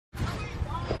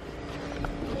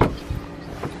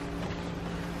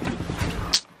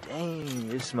Dang,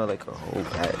 it smells like a whole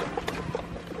pack.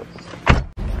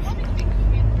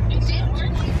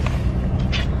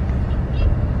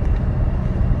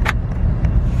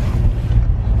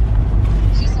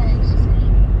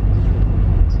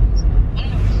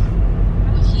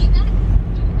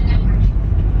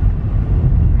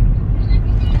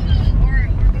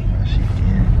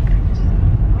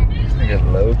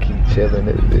 Low-key chilling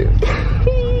this bitch.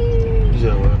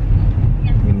 Yeah, what?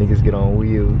 You niggas get on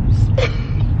wheels.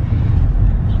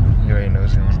 You already know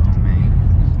what's going on, man.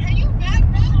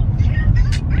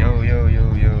 Yo.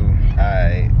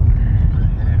 Alright.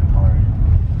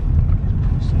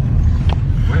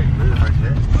 Where he live right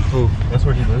there? Who? That's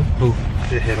where he live? Who?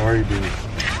 The head already dude. I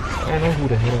don't know who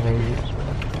the hell he is.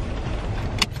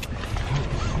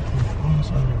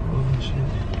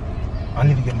 I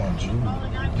need to get my jewelry.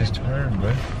 Just turn, bro.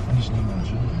 I just need my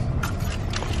jewelry.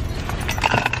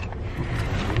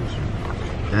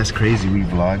 That's crazy, we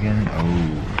vlogging.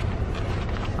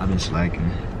 Oh, I've been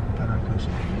slacking.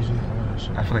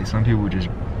 I feel like some people just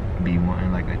be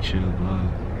wanting like a chill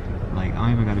vlog. Like, I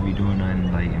don't even gotta be doing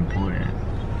nothing like important.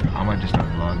 I might just start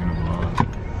vlogging a vlog,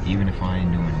 even if I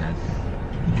ain't doing nothing.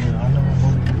 Yeah, I know.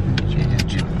 It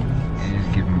just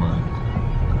give them a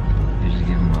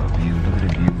view. Look at the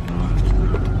view, bro.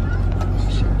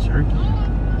 Shit, jerky.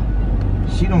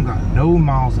 She don't got no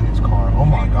miles in his car. Oh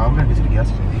my god, we're gonna get to the gas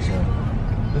station.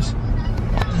 Listen.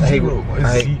 I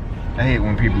hate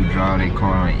when people drive their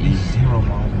car on E. 0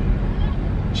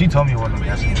 miles. She told me it wasn't no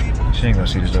gas station. She ain't gonna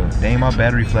see this though. Dang, my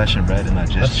battery flashing red and I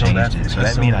just changed it. So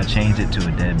that means I changed it to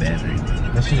a dead battery.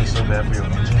 That shit is so bad for your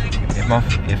engine.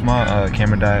 If my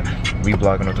camera died, we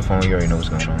vlogging off the phone, you already know what's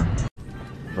going on.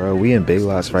 Bro, we in Big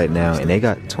Lots right now and they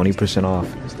got 20% off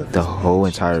the whole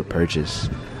entire purchase.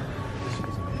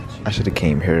 I should have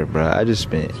came here, bro. I just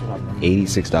spent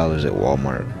 $86 at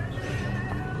Walmart.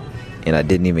 And I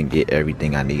didn't even get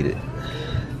everything I needed.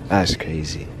 That's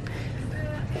crazy.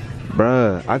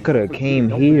 Bruh, I could have came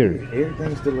here.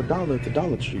 Everything's still $1 at the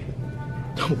Dollar Tree.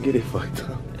 Don't get it fucked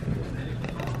up.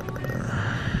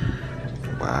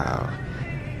 Wow.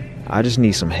 I just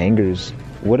need some hangers.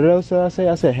 What else did I say?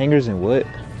 I said hangers and what?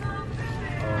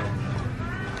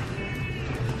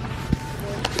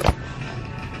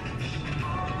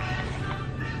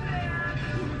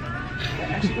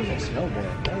 Actually doesn't smell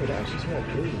bad. That would actually smell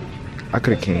good. I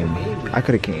could have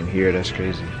came here. That's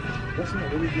crazy. That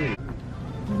smells really good.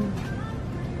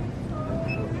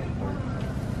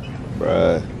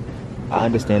 Bruh, I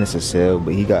understand it's a sale,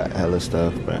 but he got hella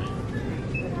stuff, bruh.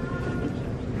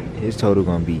 His total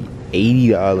gonna be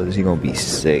 $80. He gonna be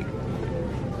sick.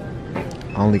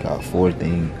 I only got 4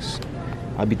 things.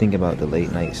 I be thinking about the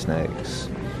late night snacks.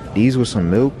 These with some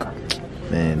milk,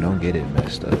 man, don't get it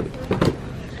messed up.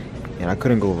 And I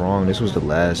couldn't go wrong. This was the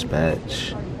last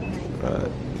batch,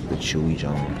 the Chewy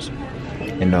Jones.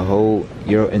 And the whole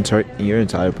your entire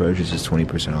purchase is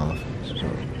 20% off. So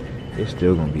it's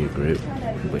still gonna be a grip,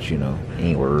 but you know,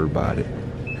 ain't worried about it.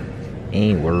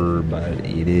 Ain't worried about it.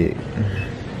 Eat it.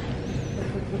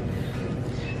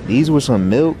 These with some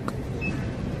milk.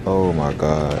 Oh my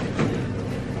god.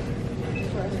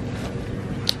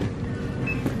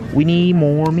 We need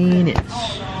more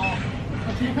minutes.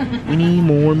 We need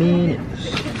more minutes.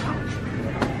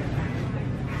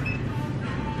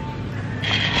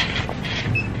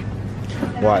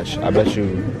 Watch, I bet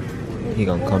you he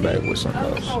gonna come back with something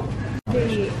else.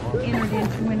 They entered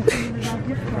into when we were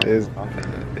different.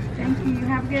 Thank you.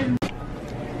 Have a good.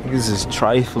 This is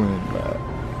trifling, bro.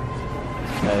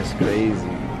 That's crazy.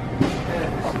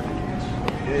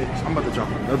 I'm about to drop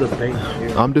another thing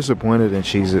here. I'm disappointed in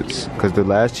Cheez-Its because the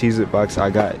last Cheez-It box I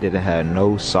got didn't have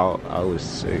no salt. I was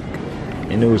sick.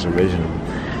 And it was original.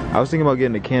 I was thinking about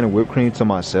getting a can of whipped cream to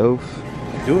myself.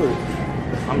 Do it.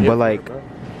 But like,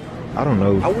 I don't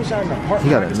know. I wish I had an apartment. He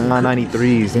got a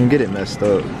 993s. Didn't get it messed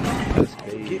up. I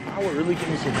would really give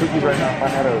me some cookies right now if I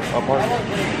had an apartment.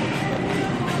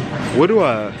 What do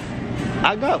I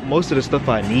got most of the stuff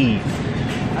I need.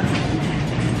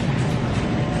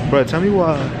 Bro, tell me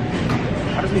why.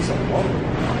 I just need some water.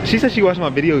 She said she watched my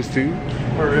videos too.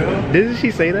 For real? Didn't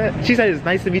she say that? She said it's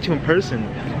nice to meet you in person.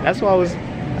 That's why I was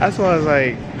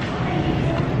like,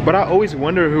 but I always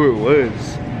wonder who it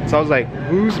was. So I was like,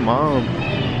 whose mom?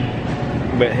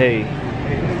 But hey,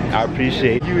 I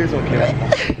appreciate you. Is okay.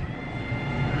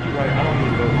 You're right, I don't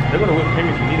need those. They're gonna whip cream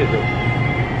if you need it though.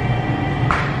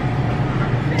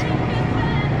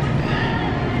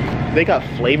 They got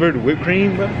flavored whipped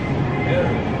cream, bro?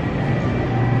 Yeah.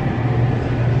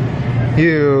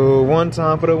 You one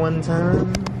time for the one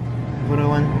time. For the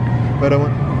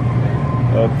one.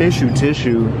 Official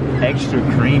tissue, extra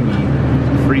creamy,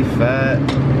 free fat.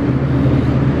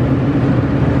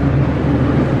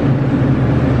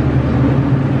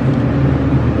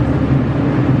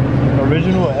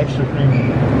 want extra cream.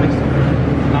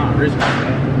 Nah, rich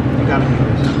man. You gotta be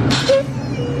rich.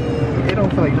 It don't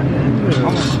feel like nothing. I'm gonna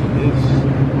do this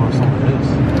or some of this.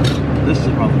 This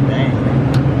is probably bang.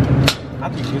 I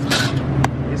think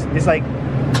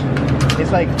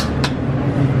It's like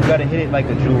you gotta hit it like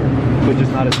a jewel, but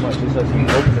just not as much. It's just you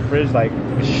open the fridge like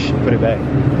put it back.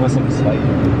 You want something slight.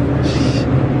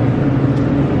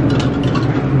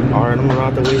 Alright, I'm gonna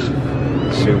ride the way.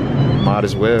 Shoot, might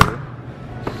as well.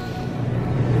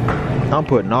 I'm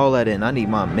putting all that in. I need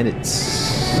my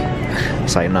minutes.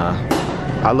 It's like nah.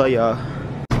 I love y'all.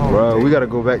 Bro, we gotta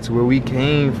go back to where we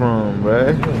came from,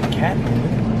 bro. Cat,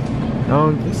 man.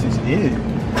 No, This is it.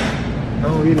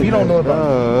 no, you don't know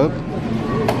about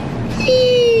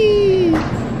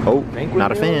Oh,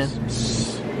 not a fan.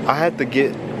 I had to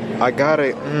get. I got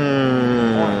it.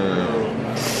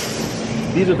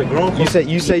 These are the grown.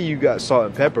 You say you got salt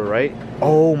and pepper, right?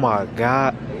 Oh my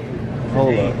god.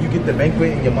 Hold up. You get the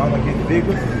banquet and your mama get the big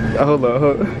one. Hold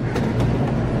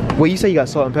up. Wait, you say you got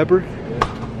salt and pepper?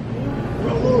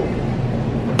 Bro, look.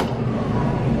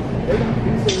 They got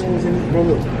pizza rolls in this. Bro,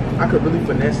 look. I could really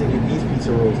finesse and get these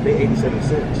pizza rolls. They 87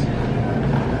 cents.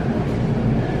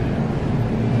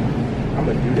 I'm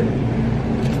gonna do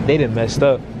that. They done messed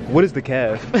up. What is the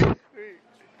calf?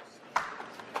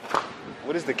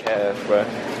 What is the calf, bro?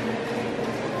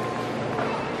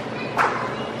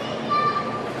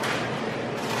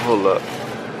 Hold up.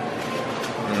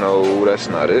 No, that's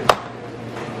not it.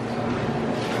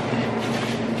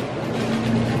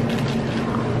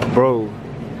 Bro.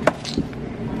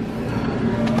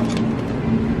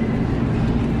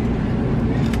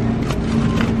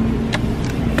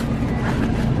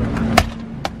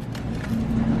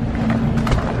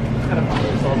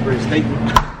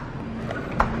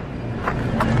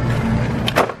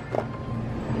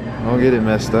 Don't get it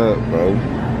messed up, bro.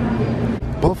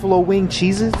 Buffalo wing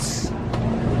Cheez-Its?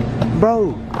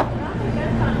 Bro.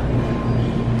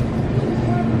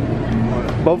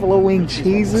 Buffalo wing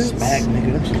Cheez-Its? Back,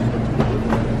 nigga.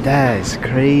 That's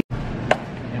crazy.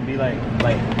 And be like,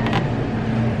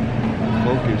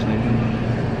 Focus, nigga.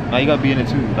 Now you gotta be in it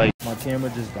too. Like my camera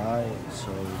just died,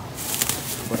 so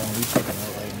but we checking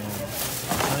out right now.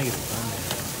 I'm trying to get it done,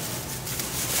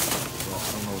 but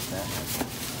I don't know what's happening.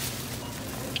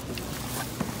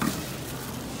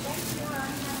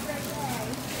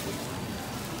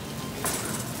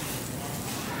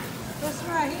 That's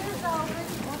right. Here's all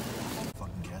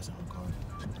Fucking gas in her car.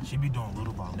 She be doing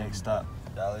little by next stop,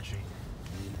 Dollar Tree.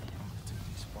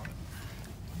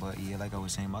 But yeah, like I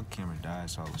was saying, my camera died,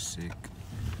 so I was sick.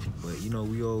 But you know,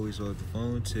 we always on the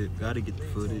phone tip. Gotta get the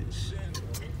footage.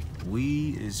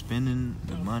 We is spending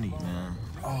the money, man.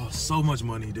 Oh, so much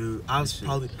money, dude. I think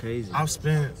I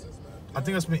spent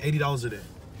 $80 a day.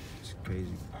 It's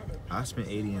crazy. I spent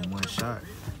 80 in one shot.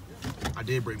 I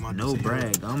did break my No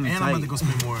brag. I'm and tight. I'm about to go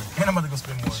spend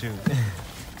more. Shoot.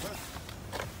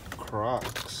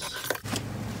 Crocs.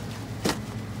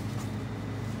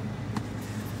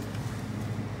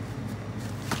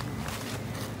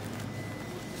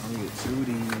 I'm gonna get 2 of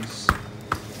these.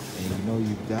 And you know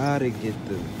you gotta get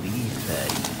the beef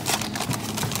patty.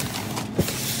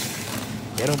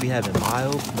 They don't be having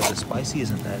mild, but the spicy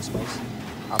isn't that spicy.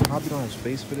 I probably don't have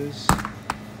space for this,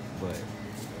 but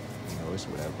you know, it's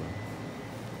whatever.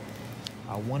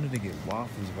 I wanted to get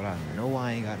waffles, but I know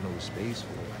I ain't got no space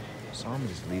for it. So I'm gonna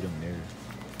just leave them there.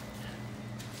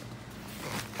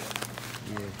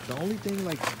 Yeah, the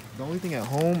only thing at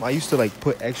home, I used to like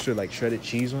put extra like shredded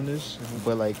cheese on this,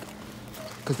 but like,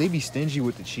 cause they be stingy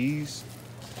with the cheese.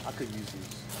 I could use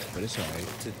these, but it's alright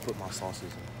to put my sauces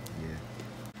in. Yeah.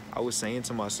 I was saying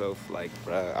to myself, like,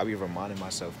 bruh, I be reminding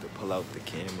myself to pull out the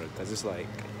camera, cause it's like,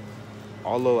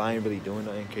 although I ain't really doing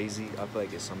nothing crazy, I feel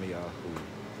like it's some of y'all who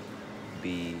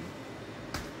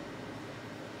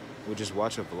would just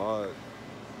watch a vlog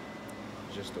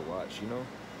just to watch, you know?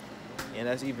 And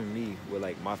that's even me with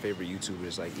like my favorite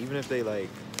YouTubers. Like even if they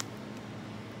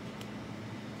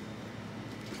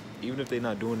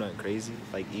not doing nothing crazy,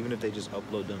 like even if they just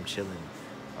upload them chilling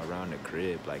around the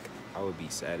crib, like I would be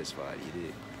satisfied, you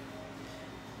did.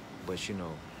 But you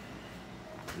know,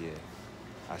 yeah,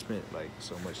 I spent like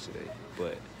so much today,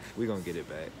 but we gonna get it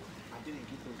back.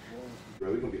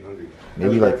 Bro, we gonna be hungry.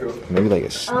 Maybe like a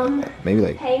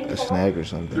snack or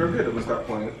something. You're good. Let's stop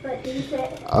playing.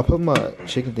 I put my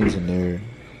chicken things in there.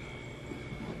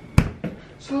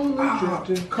 Slowly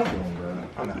drifting. Come on, bro.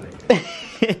 I'm out of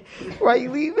here. Why you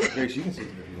leaving? Grace, you can sit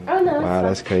there. Oh no. Wow,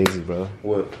 that's crazy, bro.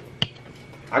 What?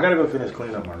 I gotta go finish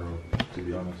cleaning up my room, to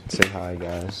be honest. Say hi,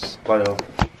 guys. Bye, y'all.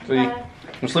 Bye.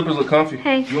 My slippers look comfy.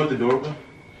 Hey. You want the door open?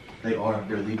 They are.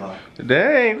 They're Levi.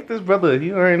 Dang, with this brother,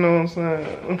 you already know what I'm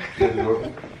saying.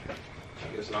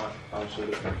 I guess not. I'm sure.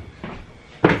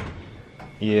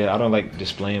 Yeah, I don't like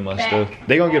displaying my stuff.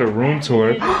 They gonna get a room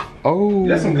tour. Oh,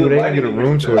 That's some they good gonna lighting get a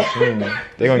room tour soon.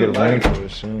 They gonna get a room tour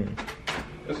soon.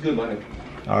 That's good lighting.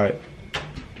 All right.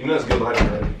 You know that's good lighting,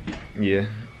 right? Yeah.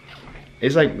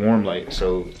 It's like warm light,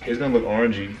 so it's gonna look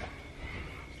orangey.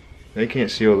 They can't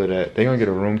see all of that. They gonna get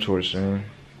a room tour soon.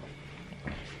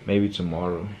 Maybe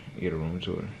tomorrow, get a room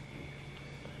tour.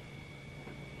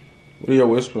 What are you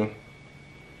whispering?